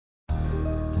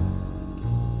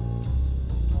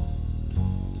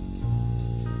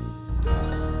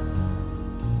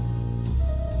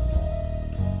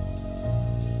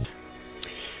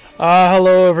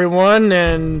Hello everyone,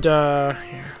 and here,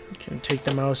 I can take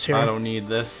the mouse here. I don't need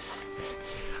this.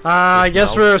 I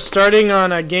guess we're starting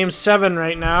on game 7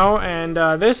 right now, and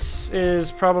this is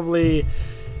probably,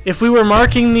 if we were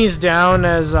marking these down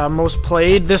as most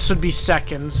played, this would be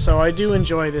second. So I do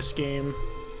enjoy this game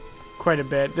quite a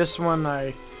bit. This one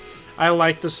I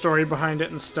like the story behind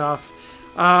it and stuff.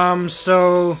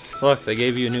 So Look, they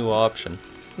gave you a new option.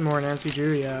 more Nancy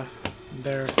Drew, yeah.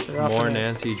 They're up More in it.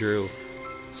 Nancy Drew.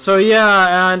 So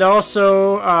yeah, and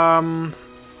also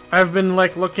I've been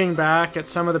like looking back at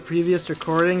some of the previous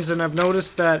recordings, and I've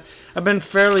noticed that I've been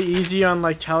fairly easy on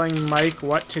like telling Mike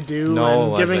what to do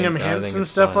and giving him hints and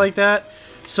stuff like that.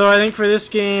 So I think for this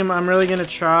game, I'm really gonna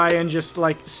try and just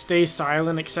like stay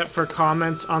silent except for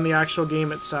comments on the actual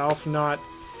game itself, not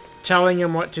telling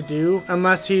him what to do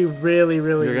unless he really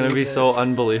You're gonna be needs so it.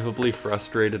 unbelievably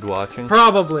frustrated watching.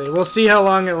 Probably. We'll see how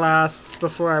long it lasts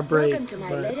before our break. Welcome to my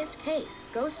latest case.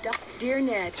 Ghost Doc. Dear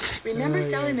Ned, remember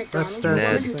Sally yeah. McDonald, Let's the start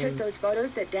woman this who thing. took those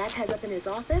photos that Dad has up in his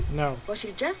office? No. Well,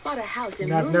 she just bought a house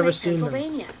in I've Moon never Lake, seen them.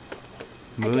 Pennsylvania.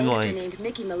 A Moon gangster Lake. named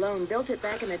Mickey Malone built it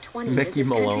back in the 20s as Mickey his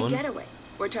Malone? country getaway.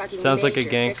 We're talking Sounds like a major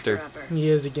gangster. fixer-upper. He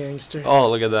is a gangster. Oh,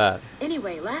 look at that.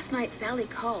 Anyway, last night Sally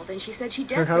called and she said she Her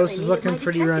desperately house is needed looking my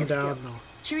pretty run detective down, skills. though.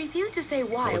 She refused to say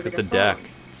why Look over at the the phone. deck.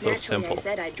 It's so Naturally, simple. I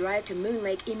said I'd drive to Moon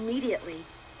Lake immediately.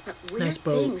 But weird Nice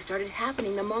boat. things started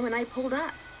happening the moment I pulled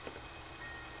up.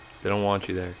 They don't want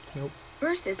you there. Nope.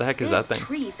 First, this The heck is big that thing?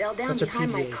 tree fell down That's a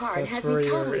behind my PDA. car and That's has where me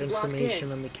your totally blocked information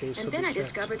in. on the case And will then be I kept.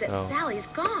 discovered that Oh. Sally's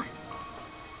gone.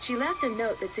 She left a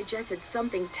note that suggested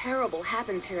something terrible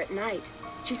happens here at night.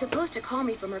 She's supposed to call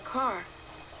me from her car.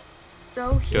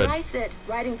 So here Good. I sit,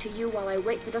 writing to you while I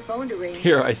wait for the phone to ring.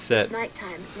 Here I It's sit.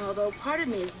 nighttime, and although part of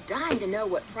me is dying to know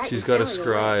what frightened She's got a Sally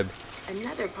scribe. away,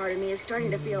 another part of me is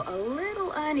starting to feel a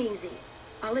little uneasy.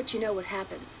 I'll let you know what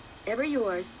happens. Ever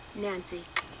yours, Nancy.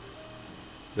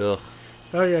 Ugh,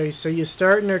 Okay, so you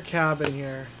start in her cabin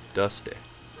here. dusty.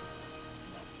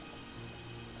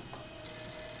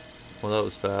 Well, that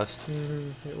was fast.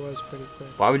 It was pretty quick.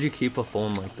 Why would you keep a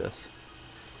phone like this?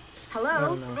 I Hello?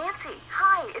 don't know. Nancy,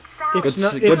 hi, it's Sally. It's Good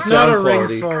not. good It's not a sound ring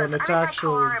quality. phone. It's I'm in my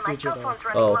actual car and my digital. cell phone's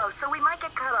running Oh. low, so we might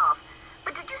get cut off.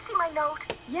 But did you see my note?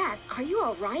 Yes, are you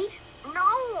alright? No,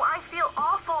 I feel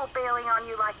awful bailing on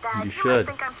you like that. You might should.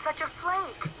 think I'm such a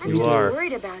flake. I'm You just are.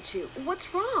 worried about you.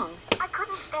 What's wrong? I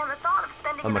couldn't stand the thought of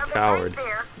spending I'm a another coward. night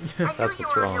there. I That's knew you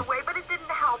what's were on your wrong. way, but it didn't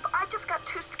help. I just got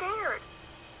too scared.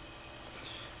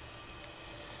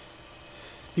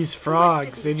 These Who wants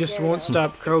frogs, to be they just scared won't of?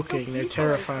 stop It's so croaking. They're peaceful and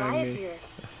terrifying quiet me. here.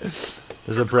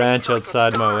 There's a branch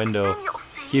outside my window. Then you'll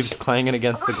see. Keeps clanging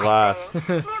against the What am I glass. saying?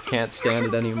 Nancy, Can't you stand it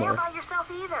shouldn't anymore. Care about yourself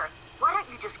either. Why don't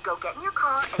you just go get in your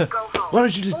car and go home? Why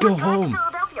don't you just Or go drive to home?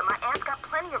 Philadelphia. My aunt's got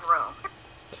plenty of room.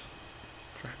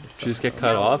 Did you just get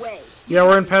cut No off? way. Yeah,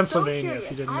 we're in You'd be so Pennsylvania, if you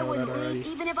curious. didn't I know that wouldn't already. leave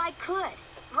even if I could.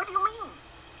 What do you mean?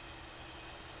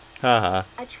 Haha.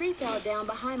 A tree fell down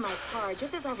behind my car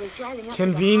just as I was driving up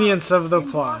Convenience to the house of the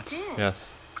and plot. walked in.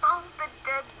 Yes. Oh, the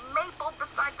dead maple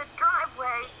beside the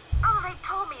driveway. Oh, they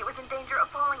told me it was in danger of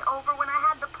falling over when I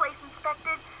had the place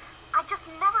inspected. I just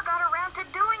never got around to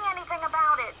doing anything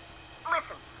about it.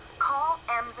 Listen, call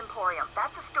M's Emporium.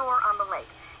 That's a store on the lake.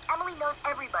 Emily knows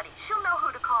everybody. She'll know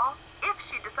who to call if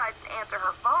she decides to answer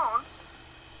her phone.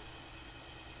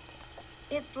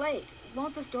 It's late.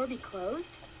 Won't the store be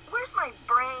closed? Where's my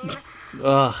brain?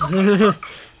 Ugh.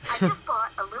 I just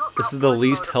bought a little This is the outboard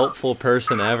least motorboat. helpful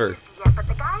person I haven't ever. used it yet, but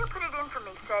the guy who put it in for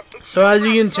me said it's So as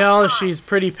you can just tell, fine. she's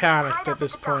pretty Tied panicked up at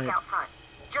this the dock point. out front.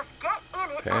 Just get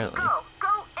in it Apparently. and go.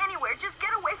 Go anywhere. Just get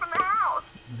away from the house.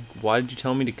 Why did you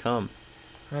tell me to come?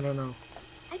 I don't know.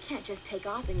 I can't just take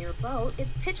off in your boat.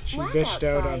 It's pitch She black bitched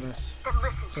out outside. on us. Then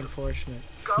listen It's to me. unfortunate.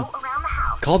 Go around the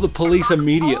house. Call the police and lock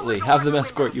all immediately. the Have doors them and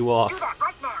escort you windows. off. Do that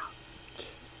right now.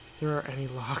 There are any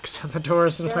locks on the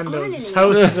doors and There aren't windows. any This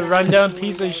house is a locks. rundown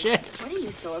piece of shit. What are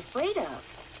you so afraid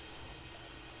of?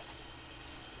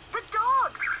 The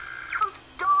dogs. Those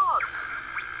dogs.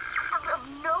 Out of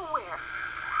nowhere.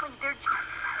 I mean, they're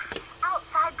just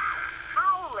outside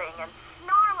howling and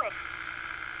snarling.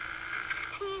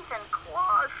 Teeth and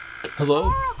claws. Hello?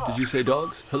 Horrible. Did you say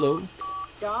dogs? Hello?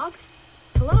 Dogs?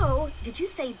 Hello? Did you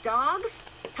say dogs?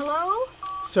 Hello?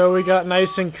 So we got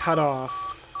nice and cut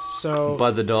off. So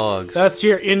By the dogs. that's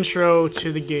your intro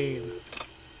to the game.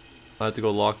 I have to go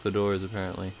lock the doors,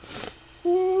 apparently.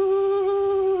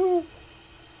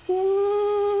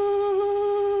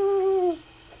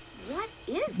 What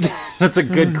is that? That's a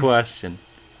good question.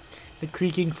 The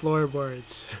creaking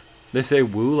floorboards. They say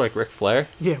woo like Ric Flair?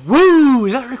 Yeah, woo!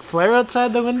 Is that Ric Flair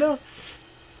outside the window?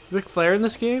 Ric Flair in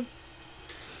this game?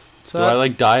 So Do I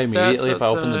like die immediately if I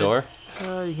open the door?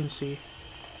 You can see.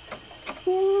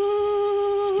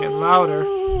 Getting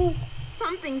louder.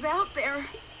 Something's out there.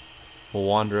 We'll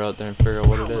wander out there and figure out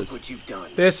what it Now look is. what you've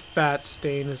done. This fat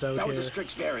stain is out That here. was a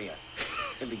Strixvaria.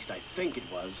 At least I think it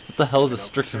was. What the hell is a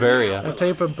Strixvaria? A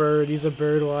type of bird. He's a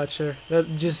bird watcher.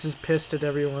 That just is pissed at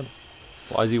everyone.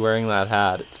 Why is he wearing that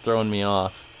hat? It's throwing me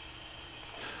off.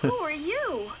 Who are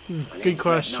you? Good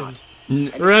question.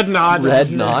 N- Red Knott. is Red his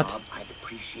name. Knott? I'd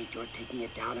appreciate your taking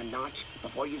it down a notch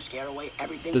before you scare away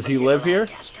everything. Does from he here live to here?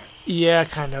 Lancaster. Yeah,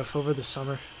 kind of. Over the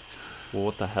summer. Well,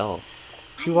 what the hell?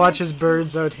 He watches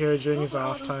birds out here during his What were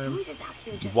all off those time. noises out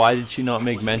here just Why now? did she not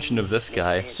make mention of this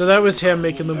guy? So that was him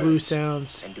making the woo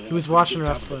sounds. And doing He was a pretty watching good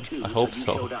job of it, wrestling. too, I until hope you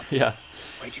so. showed up. Yeah.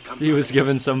 Why'd you come He to was it?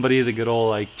 giving somebody the good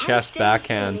old, like, chest staying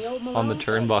here in backhands the old on the Malone place.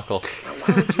 turnbuckle. Now,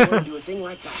 why would you want to do a thing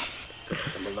like that?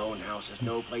 The Malone house is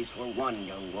no place for one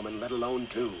young woman, let alone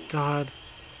two. God.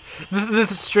 The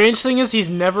strange thing is he's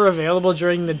never available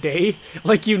during the day.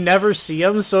 Like, you never see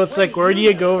him, so it's like, where do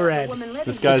you go, Red?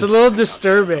 This guy's- It's a little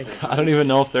disturbing. I don't even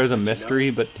know if there's a But you know, mystery,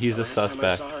 but he's the a last time I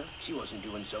suspect. saw her, she wasn't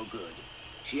doing so good.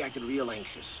 She acted real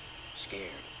anxious,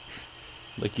 scared.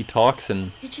 Like, he talks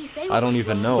and Did she say I what don't was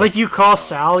even wrong? know. Like, you call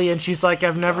Sally, and she's like,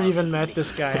 I've never even met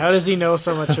this guy. How does he know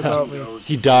so much about me?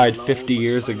 He died 50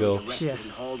 years ago. Yeah.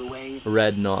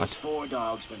 Red His Knott. 4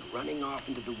 dogs went running off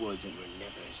into the woods and were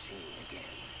never seen again.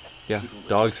 Yeah, People would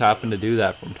dogs just happen hear to do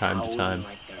that from time to howling time.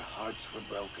 like their hearts were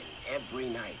broken every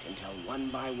night until one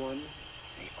by one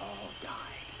they all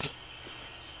died.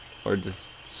 Or just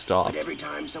stop. But every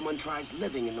time someone tries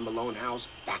living in the Malone house,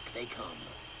 back they come.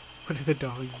 What do the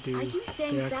dogs do? Are you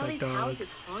saying They act like Sally's house dogs.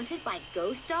 is haunted by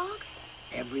ghost dogs?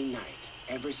 Every night,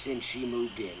 ever since she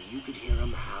moved in, you could hear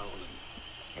them howling.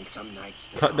 And some nights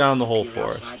the Cut dogs down the would whole appear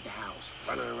forest. outside the house,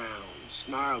 running around,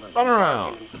 snarling, Run and around.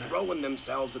 barking, and throwing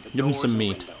themselves at the Give 'em doors some and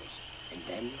meat. windows. And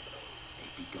then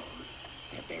they'd be gone.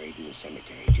 They're buried in the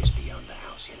cemetery just beyond the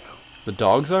house, you know. The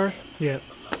dogs are? Them, Yeah.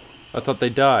 Malone. I thought they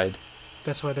died.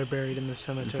 That's why they're buried in the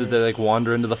cemetery. Did they, like,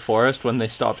 wander into the forest when they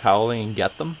stopped howling and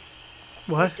get them?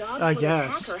 What? Dogs I would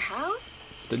guess. attack her house?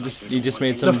 They It's just like they you don't just want made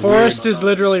any some The weird- forest is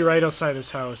literally right outside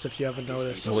his house, if you haven't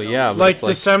noticed. Well, yeah, but Like, it's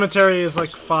the cemetery is like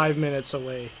 5 minutes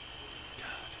away.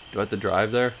 do I have to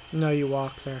drive there? No, you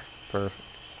walk there. Perfect.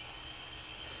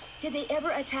 Did they ever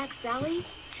attack Sally?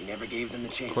 She never gave them the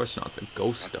chance. Of course not. The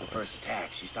ghost After the stuff. first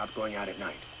attack, she stopped going out at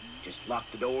night. Just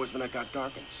locked the doors when it got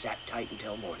dark and sat tight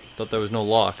until morning. Thought there was no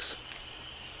locks.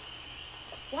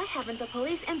 Why haven't the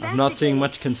police investigated? I'm not seeing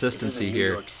much This consistency isn't New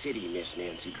here. York City, Miss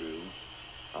Nancy Drew.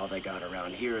 All they got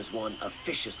around here is one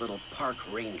officious little park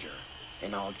ranger.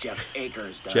 And all Jeff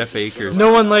Akers does Jeff is sit Akers. No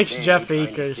around one all likes day Jeff trying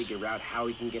to Akers. Figure out how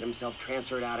he can get himself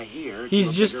transferred out of here.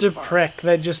 He's to just bigger a park. prick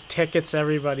that just tickets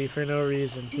everybody for no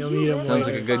reason. Do You'll you meet him live Sounds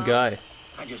later. like a good guy.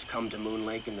 I just come to Moon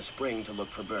Lake in the spring to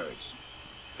look for birds.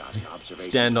 Got an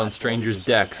observation Stand on platform strangers' just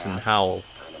up the decks and path, howl.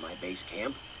 Kind of my base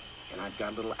camp, and I've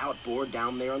got a little outboard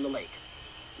down there on the lake.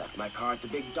 Left my car at the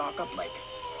big dock up lake.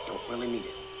 Don't really need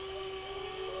it.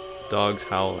 Dogs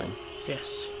howling.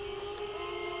 Yes.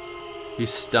 He's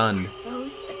stunned.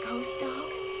 Those the ghost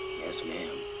dogs? Yes, ma'am.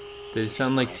 They Which is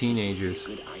sound why like I think it'd be teenagers. a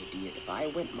good idea if I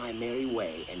went my merry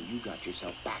way and you got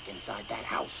yourself back inside that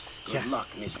house. Good Yeah. luck,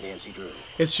 Miss Nancy Drew.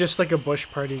 It's just like a bush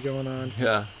party going on.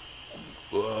 Yeah.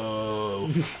 Whoa.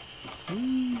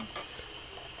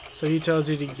 So he tells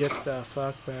you to get the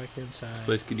fuck back inside.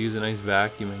 Place could use a nice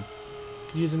vacuuming.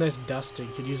 Could use a nice dusting.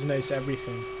 Could use a nice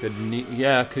everything.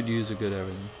 Yeah, could use a good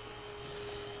everything.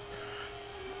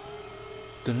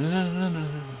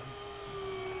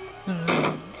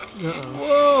 Uh-oh.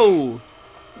 Whoa!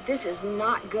 This is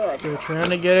not good. They're trying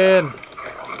to get in.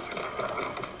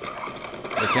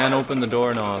 I can't open the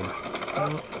doorknob.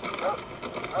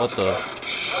 What the?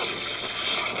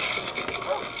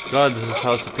 God, this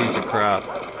house is a piece of crap.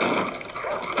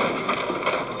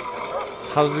 This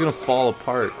house is gonna fall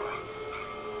apart.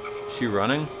 Is she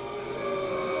running?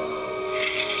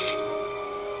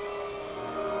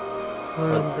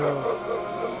 Let him go.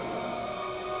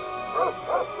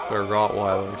 They're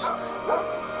Rottweilers.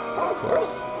 Of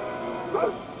course.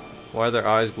 Why are their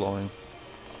eyes glowing?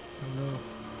 I don't know.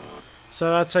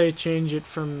 So that's how you change it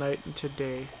from night to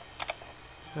day.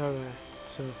 Okay.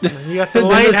 So you got the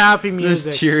light, happy This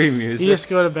music. cheery You music. just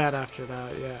go to bed after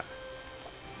that, yeah.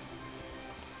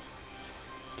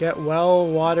 Get well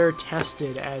water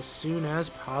tested as soon as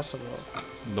possible.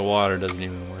 The water doesn't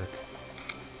even work.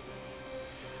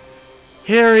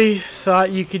 Harry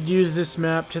thought you could use this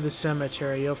map to the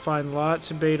cemetery. You'll find lots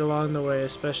of bait along the way,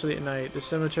 especially at night. The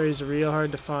cemetery is real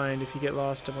hard to find if you get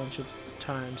lost a bunch of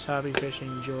times. Happy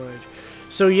fishing, George.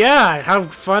 So yeah,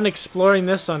 have fun exploring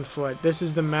this on foot. This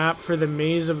is the map for the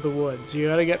Maze of the Woods. You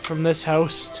gotta get from this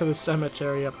house to the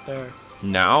cemetery up there.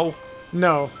 Now?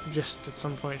 No, just at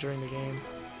some point during the game.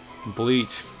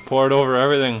 Bleach. Pour it over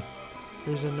everything.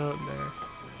 There's a note there.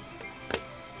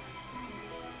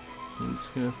 I'm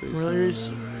just gonna face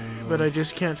Really? another But I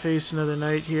just can't face another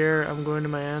night here. I'm going to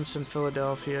my aunt's in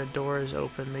Philadelphia. Door is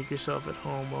open. Make yourself at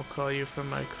home. I'll call you from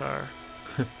my car.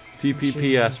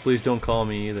 PPPS, please don't call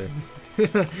me either.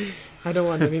 I don't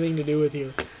want anything to do with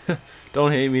you.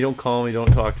 Don't hate me, don't call me,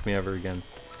 don't talk to me ever again.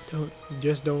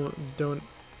 Don't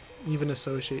even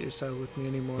associate yourself with me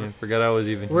anymore. Yeah, forget I was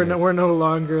even We're here. we're no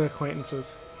longer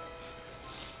acquaintances.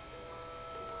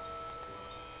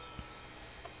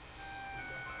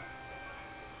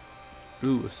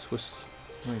 Ooh, a Swiss.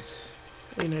 Nice.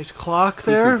 A nice clock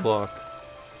Cuckoo there. clock.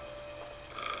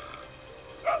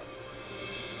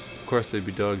 Of course they'd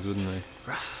be dogs, wouldn't they?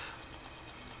 Ruff.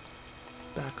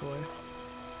 Back away.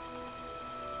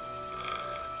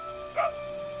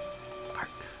 Bark.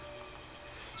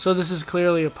 So this is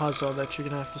clearly a puzzle that you're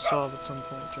gonna have to solve at some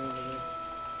point during the game.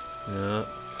 Yeah.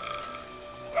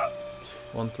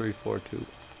 1, 3, 4, 2.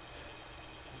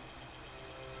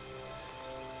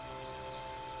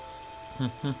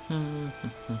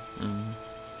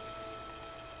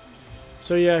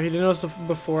 So yeah, if you didn't notice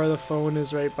before, the phone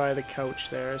is right by the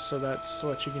couch there, so that's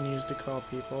what you can use to call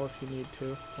people if you need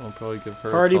to. I'll probably give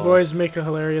her Hardy a call. Boys make a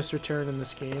hilarious return in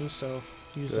this game, so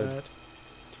use Good. that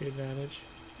to your advantage.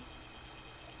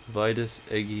 Vitus,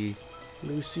 Eggy.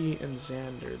 Lucy and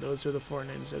Xander, those are the 4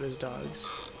 names of his dogs.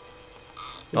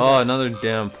 Oh, another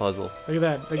damn puzzle. Look at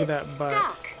that! Look at that It's butt!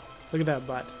 stuck. Look at that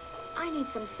butt! I need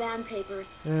some sandpaper.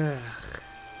 Ugh.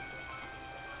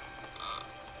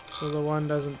 So the one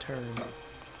doesn't turn.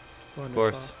 Of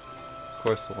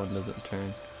course the one doesn't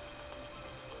turn.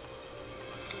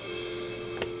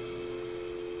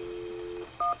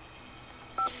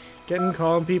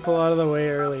 Calling people out of the way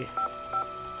early.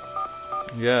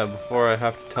 Yeah, before I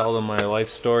have to tell them my life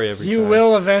story every time. You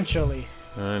will eventually.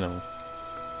 I know.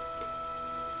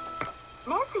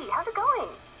 Nancy, how's it going?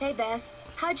 Hey, Bess.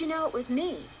 How'd you know it was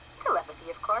me?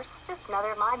 Telepathy, of course. Just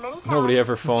another of my many talents. Nobody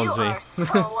ever phones you me. are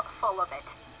so full of it.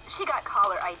 She got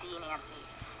caller ID, Nancy.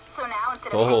 So now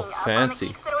instead of Oh, hanging up fancy.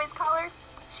 on the geeks that always call her,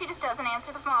 she just doesn't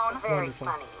answer the phone. Very Wonderful.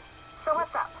 funny. So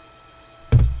what's up?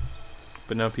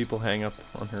 But now people hang up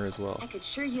on her as well. I could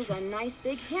sure use a nice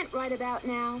big hint right about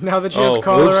now. Now that she has Oh,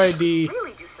 caller oops. ID.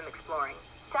 Really do some exploring.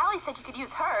 Sally said you could use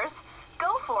hers.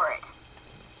 Go for it.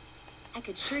 I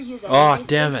could sure use a Oh, nice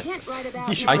damn big it. hint right about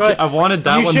You should now. I wanted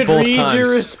that You one should both read times.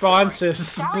 your responses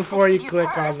Sally before said you use click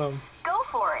hers. on them. Go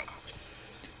for it.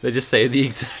 They just say the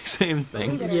exact same Believe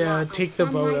thing. it or Yeah, not, on take the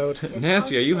some vote nights, out. this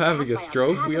Nancy, house are you gets having a attacked by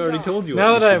stroke? pack We of already dogs. told you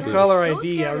Now what that I you have should do. caller So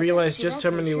ID, I scared of realize it, she just left how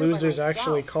me many here by losers myself.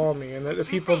 actually call me, and that the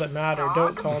Did you people say that matter dogs?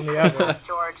 don't call me ever.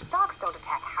 George, dogs don't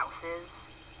attack houses.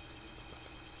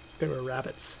 They were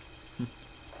rabbits.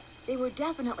 They were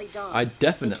definitely dogs. I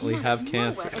definitely They came out have of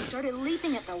nowhere cancer. And started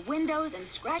leaping at the windows and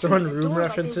scratching Throwing at the room doors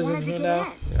references like they in wanted to here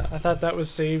get now? in. I thought that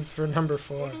was saved for number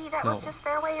 4. Maybe that No. was just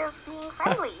their way of being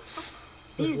friendly.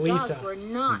 These With dogs Lisa. were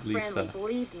not With Lisa. friendly,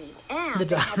 believe me. And The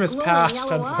they time had has glowing passed,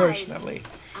 yellow eyes. unfortunately.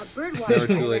 A bird Never watcher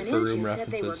too I late ran for into room said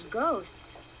they were references.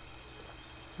 ghosts.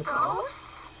 Ghosts?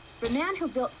 The man who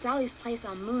built Sally's place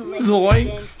on Moon Lake Zoinks. was a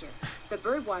gangster. The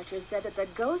bird watcher said that the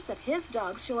ghosts of his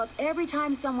dogs show up every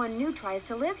time someone new tries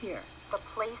to live here. The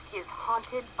place is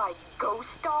haunted by ghost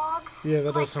dogs? Yeah,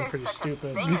 that does Like sound there's pretty such a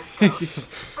stupid. thing as ghosts.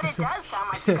 But it does sound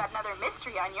like you've got another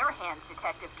mystery on your hands,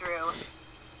 Detective Drew.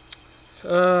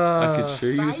 I could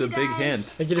sure Bye, use a you big guys.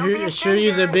 hint. I could Don't be a sure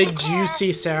use a stranger. big Take care.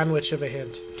 juicy sandwich of a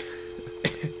hint.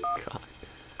 God.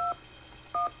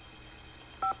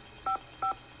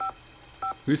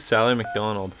 Who's Sally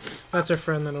McDonald? That's our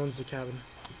friend that owns the cabin.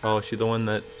 Oh, is she the one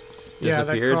that Yeah,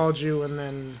 that disappeared? called you and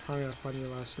then hung up on you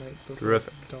last night before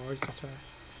Terrific. the dogs attacked.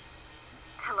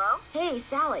 Hello? Hey,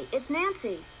 Sally, it's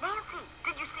Nancy. Nancy,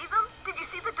 did you see them? Did you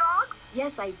see the dogs?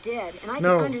 Yes, I did, and I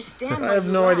No, can understand I why have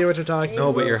you no idea left. what you're talking They No,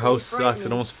 about. but were your pretty house sucks. It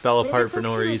frightening. almost fell But if apart it's for no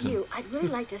okay with reason. you, I'd really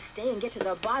like to stay and get to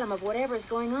the bottom of whatever's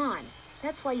going on.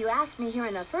 That's why you asked me here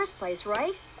in the first place,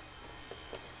 right?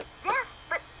 Yes,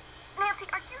 but Nancy,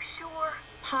 are you sure?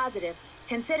 Positive.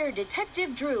 Consider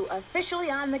Detective Drew officially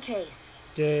on the case.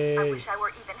 I Yay. wish I were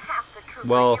even half the truth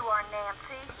Well, you are,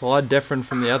 Nancy. It's a lot different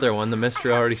from the other one. The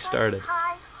mystery I had already such started.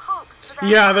 high hopes for that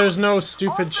Yeah, house. there's no All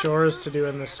stupid the chores to do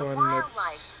in beauty, this the one. wildlife,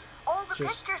 It's all the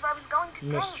just pictures I was going to take.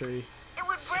 mystery. It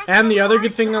would break And my the other heart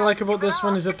good thing to I have like to about this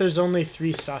one know. is that there's only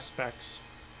 3 suspects.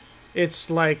 It's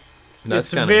like, That's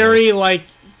it's kinda very nice. like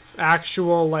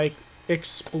actual like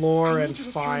explore I and need you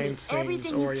to tell me find things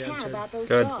everything you can oriented. about those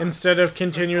Good. dogs. Instead of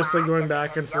continuously going Black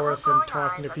back and they have forth and yellow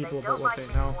talking to glowing people eyes, about but what they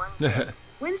they don't know. like me one bit.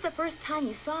 When's the first time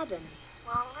you saw them?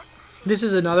 Well, let's This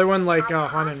is another one like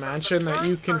Haunted Mansion that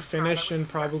you can finish in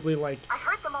probably like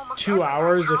 2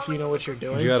 hours if you know what you're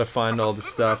doing. You gotta find all the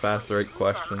stuff, ask the right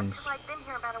questions.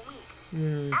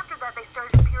 After that, they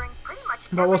started appearing pretty much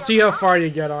But we'll see how far you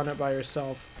get on it by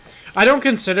yourself. I don't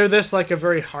consider this like a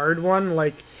very hard one.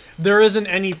 Like, there isn't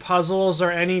any puzzles or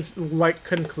any like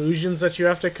conclusions that you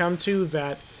have to come to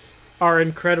that are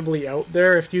incredibly out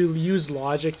there. If you use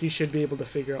logic, you should be able to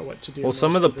figure out what to do. Well,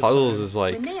 some of the puzzles time. is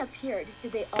like When they appeared,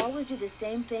 did they always do the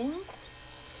same thing?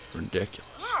 ridiculous.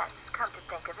 Yes, come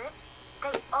to think of it.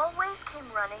 They always came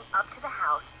running up to the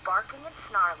house, barking and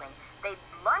snarling. They'd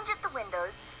lunge at the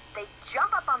windows, they'd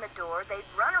jump up on the door, they'd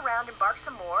run around and bark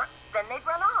some more, then they'd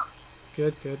run off.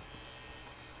 Good, good.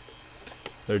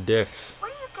 They're dicks.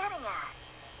 What are you getting at?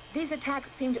 These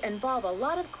attacks seem to involve a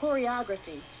lot of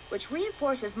choreography, which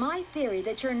reinforces my theory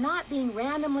that you're not being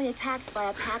randomly attacked by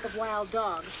a pack of wild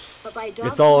dogs, but by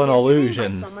dogs It's all that an are trained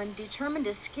illusion. by someone determined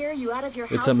to scare you out of your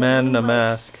house. It's a at man in a moonlight.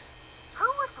 mask. Who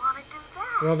would want to do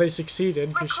that? Well, they succeeded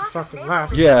My because she closest fucking neighbor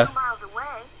left. lives Yeah. 2 miles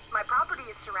away. My property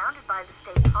is surrounded by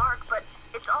the state park, but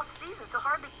it's off season, so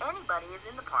hardly anybody is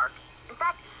in the park. In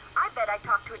fact, I bet I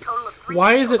talked to a total of 3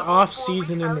 Why is people it the whole off 4 weeks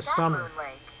season I in was the at summer? Moon Lake.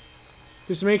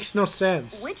 This makes no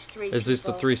sense. Which 3 Is this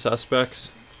the people? 3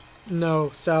 suspects? No,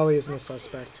 Sally isn't a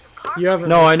suspect. You haven't.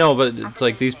 No, I know, but it's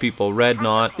like these people. Red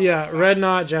Knott. Yeah, Red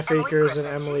Knott, Jeff Emily Akers, and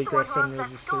Griffin, Emily she's the one who Griffin owns were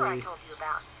that the store I 3. told you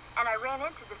about. And I ran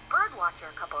into this bird watcher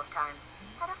a couple of times.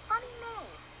 Had a funny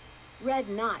name. Red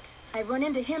Knott. I run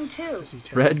into him too.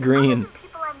 Red Green.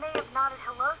 People I may have nodded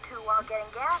hello to while getting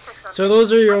gas or something. So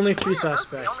those are your only 3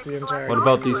 suspects, the entire. What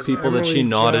about these people that she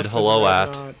nodded Jeff, hello and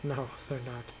Red at? Knott. No, they're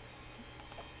not.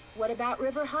 What about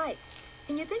River Heights?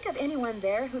 Can you think of anyone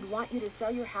there who'd want you to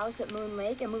sell your house at Moon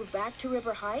Lake and move back to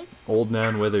River Heights? Old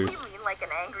Man Withers. You mean like an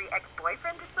angry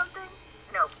ex-boyfriend or something?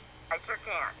 No, I sure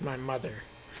can't. My mother.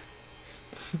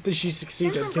 She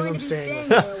succeeded Since because going I'm to be staying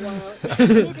for with a while, is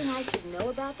there anything I should know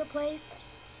about the place?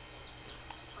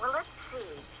 Well, let's see.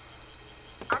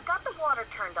 I've got the water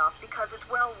turned off because it's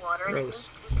well water and it needs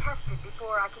Gross. to be tested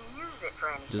before I can use it for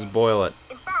anything. Just boil it.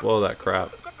 In fact, Boil that if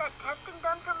crap. you could get that testing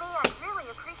done for me, I'd really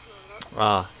appreciate it.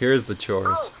 Ah, here's the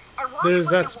chores. Oh, and while There's-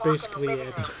 you let that's me walk in the basically living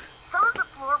it. room, some of the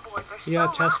floorboards are You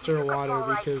gotta so rough test her you could water fall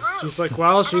right because through. she's like,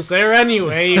 well, she's there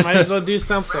anyway. You might as well do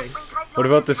something. What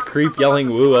about this creep yelling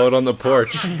woo out on the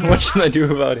porch? What should I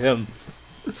do about him?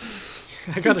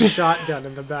 I got a shotgun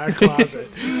in the back closet.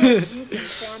 Use some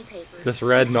sandpaper. This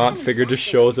Red Knott figure just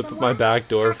shows up at my back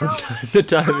door from time to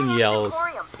time and yells.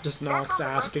 Just knocks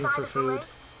asking for food.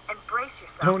 And brace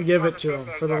yourself Don't if give you've it to never him.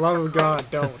 been For there the yet. love of God,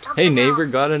 don't. Hey neighbor,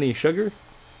 got any sugar?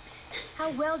 How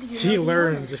well do you know He the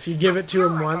learns. owners? If you give it to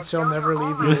him once, he'll never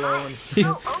leave you alone.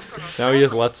 Now he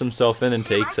just lets himself in and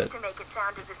She takes likes it. to make it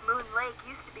sound as if Moon Lake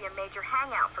used to be a major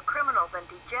hangout for criminals and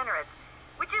degenerates,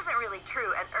 which isn't really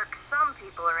true and irks some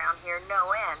people around here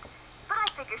no end. But I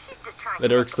figure she's just trying It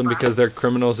to irks them because they're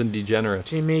criminals and degenerates.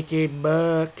 To make a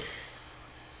buck.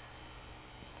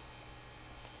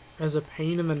 As a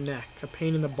pain in the neck, a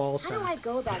pain in the ball How do I sack.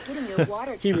 go about getting your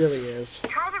water He test? really is.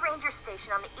 Try the ranger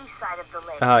station on the east side of the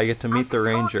lake. Ah, I get to meet the I've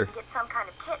been told ranger. you can get some kind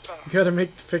of kit there. You gotta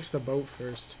fix the boat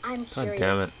first. I'm God curious.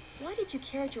 damn it. Why did you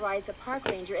characterize the park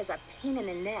ranger as a pain in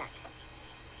the neck?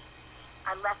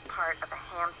 I left part of a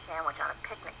ham sandwich on a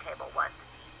picnic table once.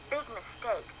 Big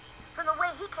mistake. From the way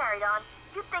he carried on,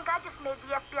 you'd think I just made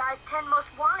the FBI's 10 most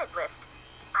wanted list.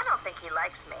 I don't think he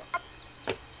likes me.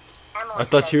 Emily I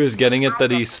thought said she was getting it I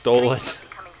that he bet he's stole dreaming it. of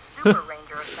becoming super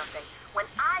ranger or something when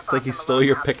I It's like he boss him stole along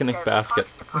your out picnic instead of the basket.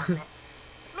 Parks Department.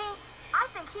 Me, I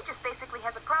think he just basically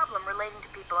has a problem relating to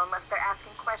people unless they're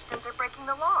asking questions or breaking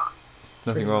the law.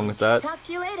 Nothing wrong with that. Talk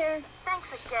to you later. Thanks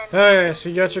again. Alright, so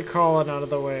you got your calling out of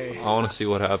the way. I want to see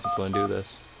what happens when I do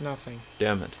this. Nothing.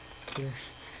 Damn it. Your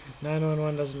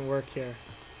 911 doesn't work here.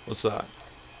 What's that?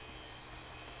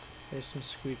 There's some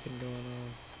squeaking going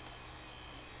on.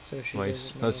 So she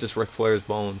Nice. doesn't That's know. just Ric Flair's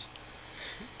bones.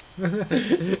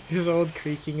 His old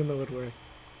creaking in the woodwork.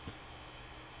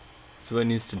 Somebody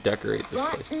needs to decorate this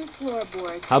place. Rotten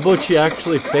floorboards. How about she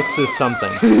actually fixes something?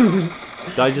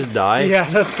 Did I just die? Yeah,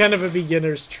 that's kind of a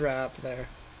beginner's trap there.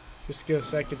 Just give a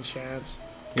second chance.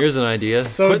 Here's an idea.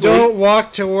 So Quit don't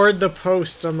walk toward the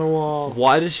post on the wall.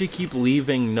 Why does she keep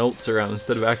leaving notes around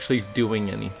instead of actually doing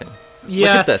anything?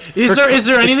 Yeah. at this. Is there It's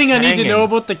anything I need to hanging. know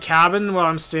about the cabin while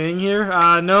I'm staying here?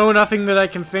 No, nothing that I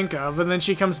can think of. And then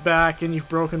she comes back and you've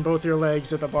broken both your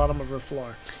legs at the bottom of her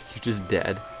floor. You're just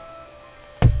dead.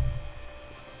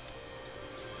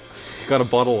 Got a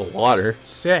bottle of water.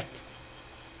 Sick.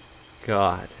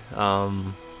 God.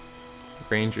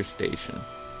 Ranger station.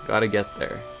 Gotta get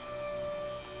there.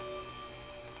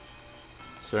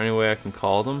 Is there any way I can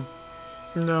call them?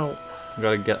 No. I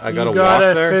gotta You walk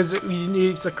there.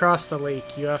 It's across the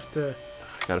lake. You have to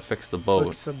Gotta fix the boat.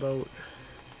 fix the boat.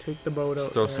 Take the boat Just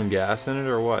out throw there. some gas in it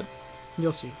or what?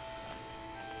 You'll see.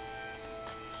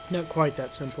 Not quite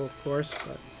that simple, of course,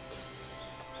 but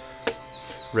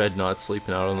Red Knott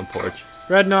sleeping out on the porch.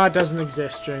 Red Knott doesn't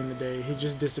exist during the day. He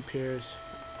just disappears.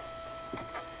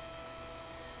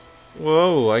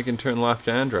 Whoa, I can turn left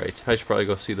and right. I should probably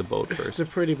go see the boat It's first. a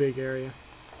pretty big area.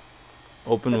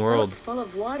 Open The world. boat's full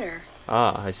of water.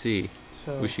 Ah, I see.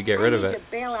 So We should get rid of I it. need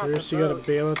to bail out seriously the gotta boat.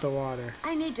 bail out the water.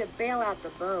 I need to bail out the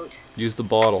boat. Use the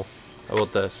bottle. How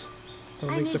about this? Don't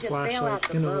I think need the to bail out flashlight's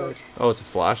the gonna boat. work. Oh, it's a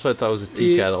flashlight? That was a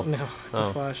tea kettle. No, it's Oh.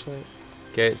 a flashlight.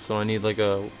 Okay, so I need like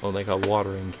a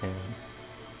watering can.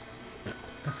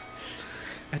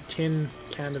 A tin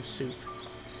can of soup.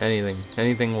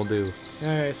 Anything will do.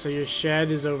 Alright, so your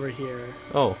shed is over here.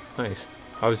 Oh, nice.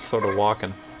 I was sort of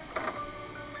walking.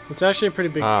 It's actually a pretty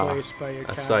big Ah, place by your a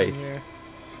cabin scythe. here.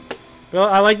 Well,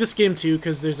 I like this game too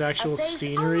because there's actual A face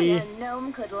scenery. only a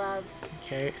gnome could love.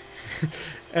 Okay.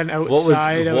 And was-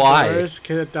 outside why? outdoors.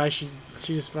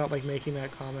 She just felt like making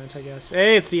that comment, I guess.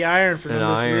 Hey, it's the iron for An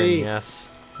number iron, 3. yes.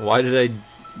 Why did I...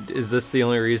 Is this the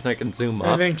only reason I can zoom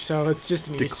I up? think so. It's just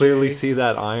an To Easter clearly egg. see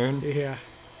that iron? Yeah.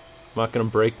 I'm not gonna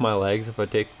break my legs if I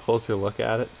take a closer look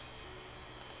at it.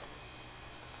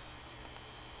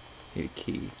 Need a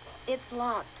key. It's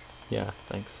locked. Yeah,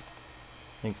 thanks.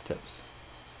 Thanks, Tips.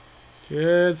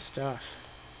 Good stuff.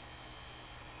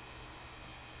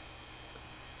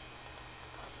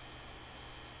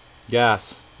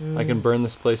 Gas. I can Mm, burn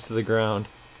this place to the ground.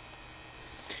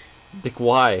 Like,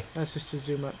 why? That's just to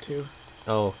zoom up too.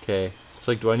 Oh, okay. It's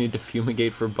like, do I need to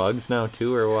fumigate for bugs now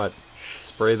too, or what?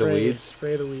 Spray the weeds?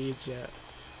 Spray the weeds, yeah.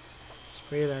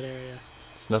 Spray that area.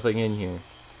 There's nothing in here.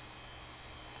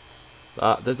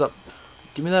 Ah, there's a...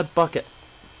 Give me that bucket.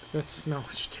 That's not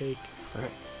what you take.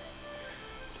 Alright.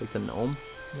 Take the gnome.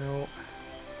 No.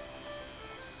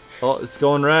 Oh, it's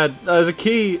going red. There's a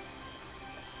key!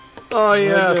 Oh, Look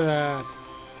at yes! that.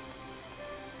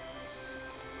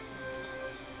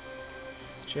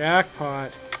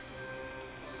 Jackpot.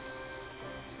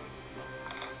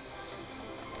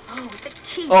 Oh, the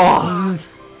key. Oh!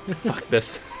 Fuck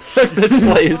this. Fuck this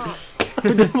place.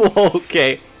 Whoa,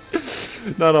 okay.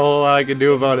 Not a whole lot I can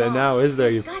do about it now, is there?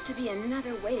 There's You got to be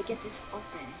another way to get this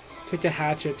open. Take a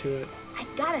hatchet to it. I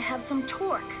gotta have some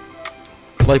torque.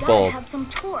 light Gotta bulb. have some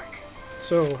torque.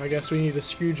 So, I guess we need a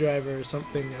screwdriver or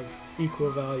something of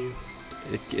equal value.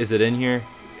 Is it in here?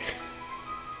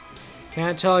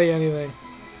 Can't tell you anything.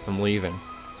 I'm leaving.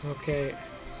 Okay.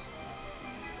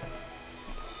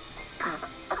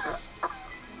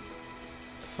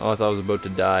 Oh, I thought I was about to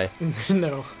die.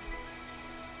 No.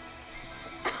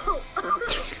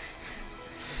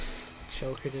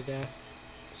 Choke her to death.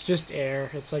 It's just air.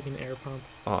 It's like an air pump.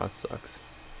 Oh, that sucks.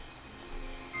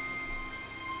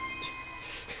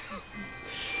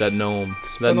 That gnome.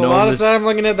 Spent a lot of time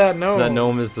looking at that gnome. That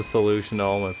gnome is the solution to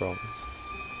all my problems.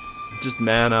 Just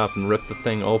man up and rip the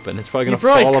thing open. It's probably You gonna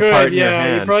probably fall could, apart in your yeah.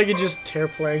 You hand. probably could just tear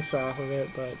planks off of it,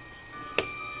 but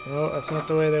no, that's not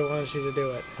the way they wanted you to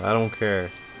do it. I don't care.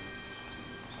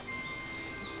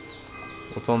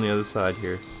 What's on the other side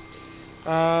here?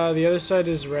 The other side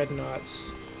is Red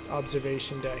Knott's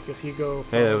observation deck. If you go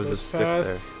Hey, there follow was a this stick path,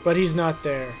 there. but he's not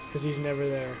there because he's never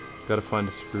there. Gotta find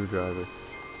a screwdriver.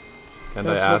 Can't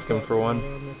That's I what ask him that for one?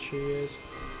 light on the tree is.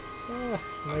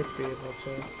 Might be able to.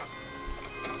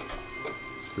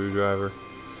 Screwdriver.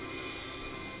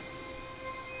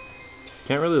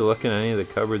 Can't really look in any of the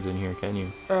cupboards in here, can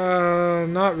you?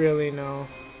 Not really. No.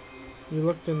 You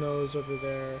looked in those over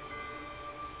there.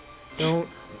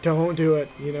 Don't do it.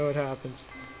 You know what happens.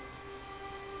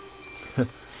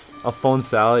 I'll phone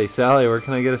Sally. Sally, where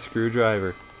can I get a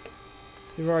screwdriver?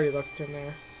 You've already looked in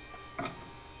there.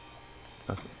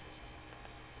 Okay.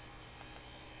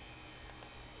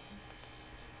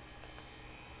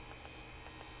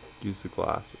 Use the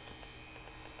glasses.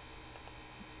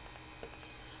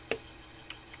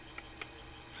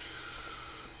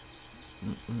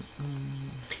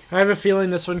 I have a feeling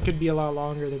this one could be a lot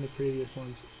longer than the previous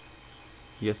ones.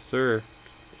 Yes, sir.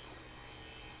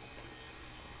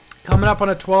 Coming up on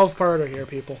a 12-parter here,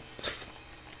 people.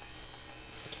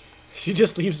 She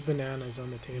just leaves bananas on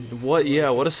the table. What?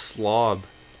 Yeah, what a slob.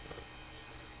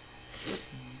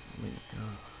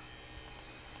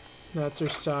 That's her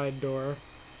side door.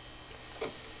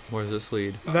 Where does this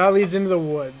lead? That leads into the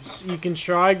woods. You can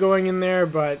try going in there,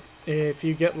 but if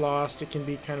you get lost, it can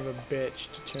be kind of a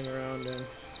bitch to turn around in.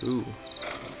 Ooh.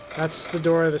 That's the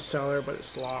door of the cellar, but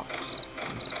it's locked.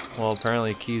 Well,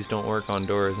 apparently keys don't work on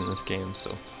doors in this game,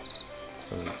 so...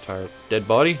 Tired. Dead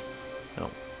body? No.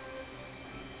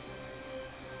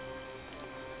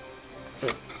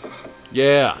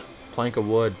 Yeah, plank of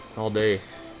wood all day.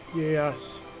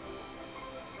 Yes.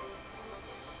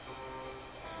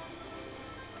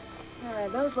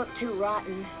 Those look too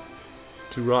rotten.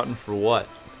 Too rotten for what?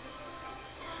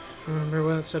 Remember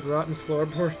when it said rotten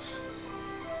floorboards?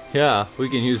 Yeah, we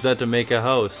can use that to make a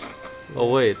house. Oh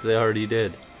wait, they already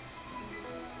did.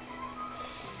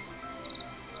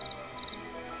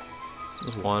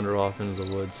 Just wander off into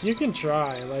the woods. You can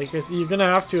try. Like, you're gonna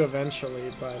have to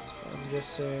eventually, but I'm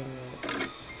just saying that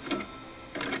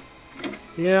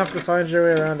you're gonna have to find your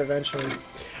way around eventually.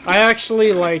 I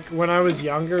actually, like, when I was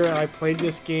younger, I played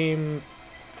this game,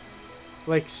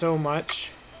 like, so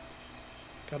much.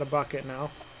 Got a bucket now.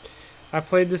 I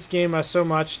played this game so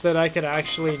much that I could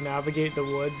actually navigate the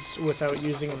woods without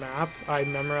using a map. I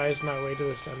memorized my way to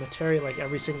the cemetery, like,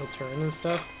 every single turn and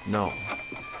stuff. No.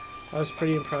 I was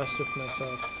pretty impressed with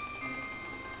myself.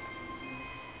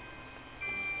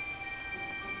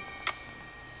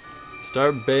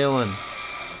 Start bailing.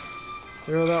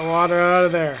 Throw that water out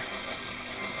of there.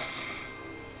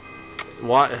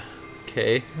 What?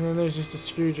 Okay. And then there's just a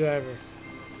screwdriver.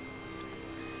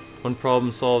 One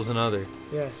problem solves another.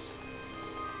 Yes.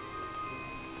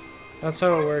 That's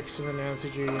how it works in the Nancy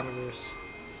Drew universe.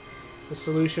 The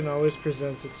solution always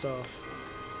presents itself.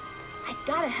 I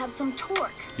gotta have some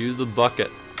torque. Use the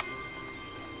bucket.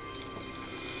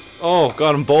 Oh,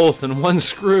 got them both in one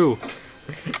screw.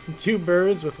 2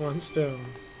 birds with 1 stone.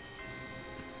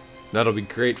 That'll be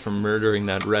great for murdering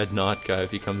that Red Knott guy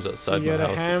if he comes outside So you my got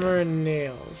house. a hammer again. and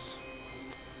nails.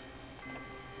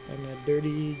 And a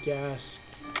dirty gas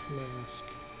mask.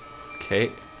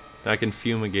 Okay. I can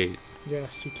fumigate.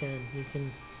 Yes, you can. You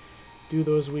can do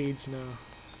those weeds now.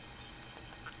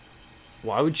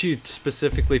 Why would you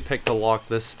specifically pick to lock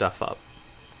this stuff up?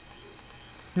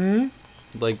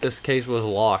 Like, this case was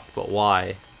locked, but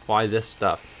why? Why this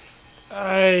stuff?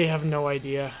 I have no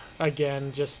idea.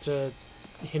 Again, just to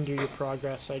hinder your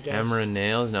progress, I guess. Hammer and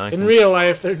nails? Now I In can, real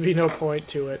life, there'd be no point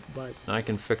to it, but now I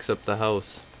can fix up the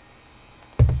house.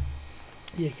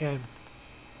 you can.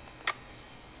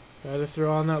 Gotta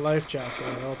throw on that life jacket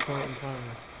at all point in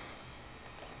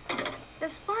time. The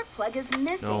spark plug is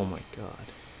missing. Oh my god.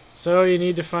 So you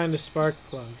need to find a spark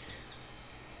plug.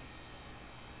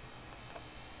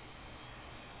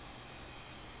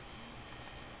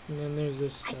 And then there's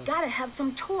this I stuff. gotta have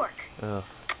some torque. Ugh.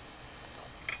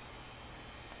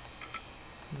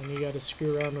 And then you gotta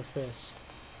screw around with this.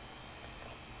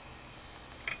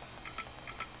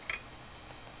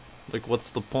 Like,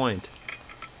 what's the point?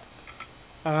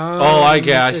 Oh, I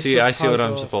it's see. a I see what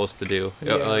I'm puzzle. supposed to do.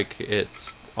 Yeah. Like,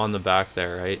 it's on the back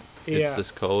there, right? It's Yeah.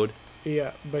 this code.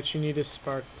 Yeah, but you need a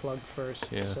spark plug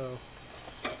first, Yeah. so...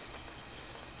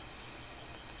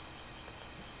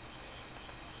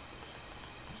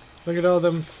 Look at all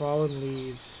them fallen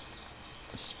leaves.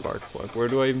 Spark plug.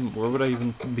 Where would I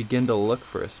even begin to look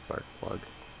for a spark plug?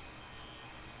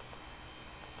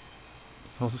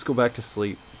 I'll just go back to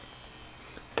sleep.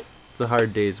 It's a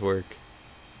hard day's work.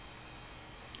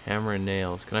 Hammer and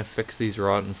nails. Can I fix these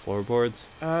rotten floorboards?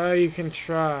 You can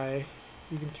try.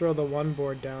 You can throw the 1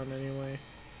 board down anyway.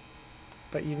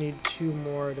 But you need 2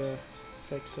 more to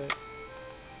fix it.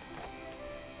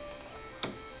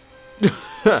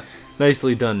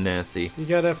 Nicely done, Nancy. You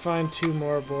gotta find 2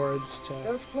 more boards to...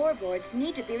 Those floorboards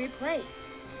need to be replaced.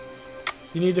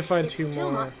 You need to find It's 2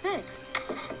 still more. not fixed.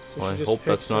 So Well, I she just hope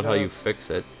that's picks not it how you up. fix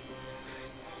it.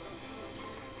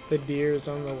 The deer's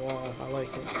on the wall. I like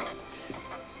it.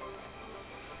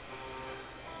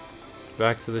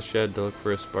 Back to the shed to look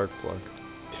for a spark plug.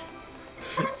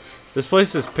 This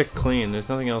place is picked clean. There's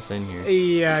nothing else in here.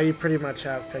 Yeah, you pretty much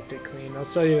have picked it clean. I'll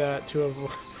tell you that to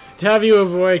have you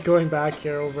avoid going back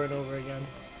here over and over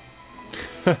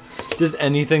again. Just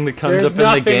anything that comes There's up in the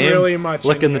nothing game. really much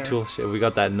Look in the here. tool shed. We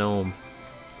got that gnome.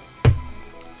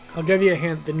 I'll give you a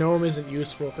hint. The gnome isn't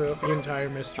useful throughout the entire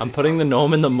mystery. I'm putting the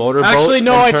gnome in the motorboat. Actually,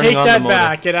 no, and I turning take on the that motor.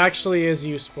 back. It actually is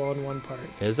useful in one part.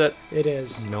 Is it? It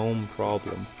is. Gnome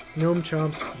problem. Noam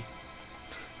Chomsky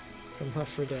from Left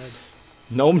 4 Dead.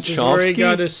 Noam This is where he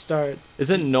got Chomsky? his start.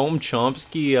 Isn't Noam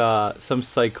Chomsky some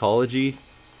psychology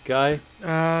guy?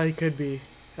 He could be.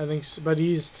 I think so. But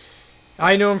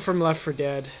I know him from Left 4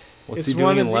 Dead. What's It's he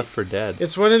one doing of in the- Left 4 Dead?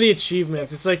 It's one of the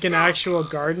achievements. It's like an actual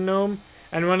garden gnome.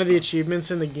 And one of the achievements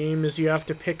in the game is you have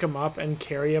to pick him up and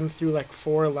carry him through like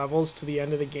 4 levels to the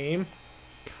end of the game.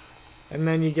 And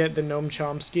then you get the Noam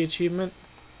Chomsky achievement.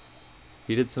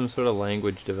 He did some sort of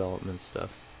language development stuff.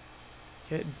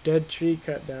 Get dead tree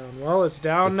cut down. Well, it's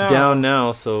down It's now. down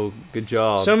now, so good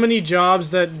job. So many jobs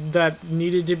that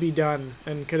needed to be done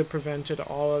and could have prevented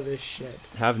all of this shit.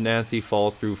 Have Nancy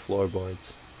fall through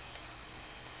floorboards.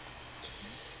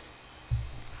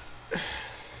 You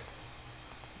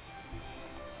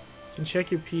can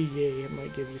check your PDA, it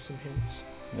might give you some hints.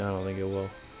 No, I don't think it will.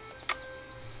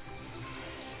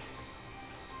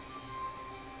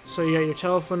 So you got your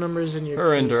telephone numbers and your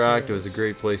Her case Interactive is a numbers.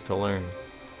 great place to learn.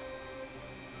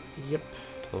 Yep.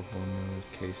 Telephone numbers,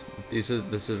 case.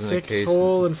 This isn't Fix a case.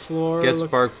 hole in floor. Get look-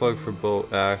 spark plug for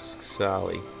boat. Ask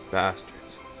Sally.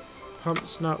 Bastards.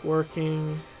 Pump's not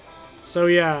working. So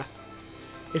yeah,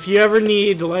 if you ever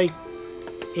need like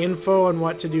info on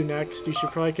what to do next, you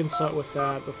should probably consult with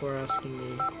that before asking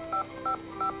me.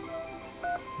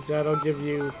 Because that'll give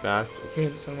you Bastards.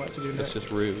 hints on what to do That's next.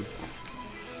 just rude.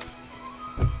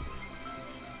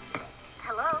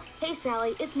 Hello? Hey,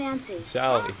 Sally, it's Nancy.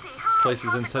 Sally, this place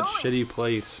is in such shitty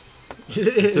place. It's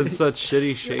It's in such shitty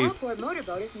Your shape. outboard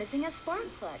motorboat is missing a spark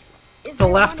plug. Is the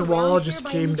there left one wall around just here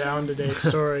by came any down chance? today.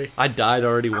 Sorry, I died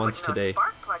already I once wouldn't know today.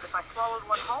 spark plug if I swallowed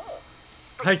one whole.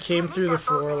 But I you came can't through use the that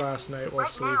boat floor now. last night while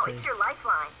Right now, sleeping. it's your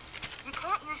lifeline. You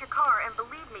can't use your car, and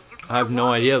believe me, you can't I have no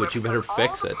walk idea, anywhere but you better because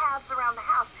fix all the it. paths around the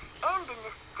house end in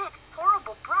this thick,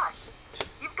 horrible brush.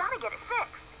 You've got to get it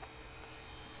fixed.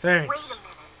 Wait Thanks. a minute.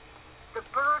 The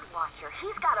bird watcher,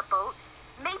 he's got a boat.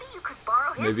 Maybe you could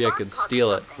borrow his Maybe I spark could plug or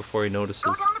steal it something. before he notices.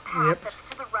 Go down the path Yep. that's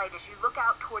to the right as you look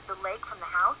out toward the lake from the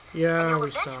house. Yeah, and you'll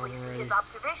we saw eventually him see already. his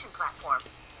observation platform.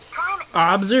 Try and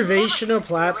Observational never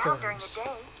seems to be around during the platforms.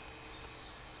 day.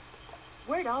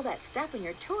 Where'd all that stuff in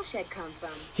your tool shed come from?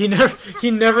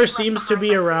 He never seems to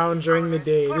be around during the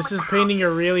day. This is painting a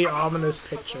really ominous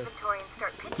picture.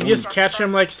 You just catch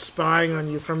him like spying on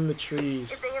you from the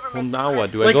trees. Well, now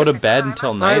what? Do I Like- go to bed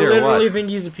until I night or literally what? think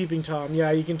he's a peeping Tom.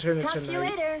 Yeah, you can turn it Talk to to you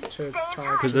night later. to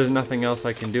talk. Because there's nothing else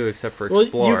I can do except for Well,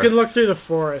 explore. you can look through the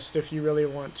forest if you really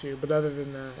want to, but other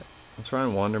than that, I'll try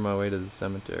and wander my way to the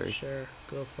cemetery. sure,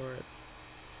 go for it.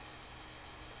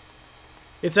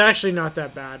 It's actually not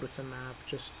that bad with the map.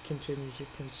 Just continue to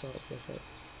consult with it.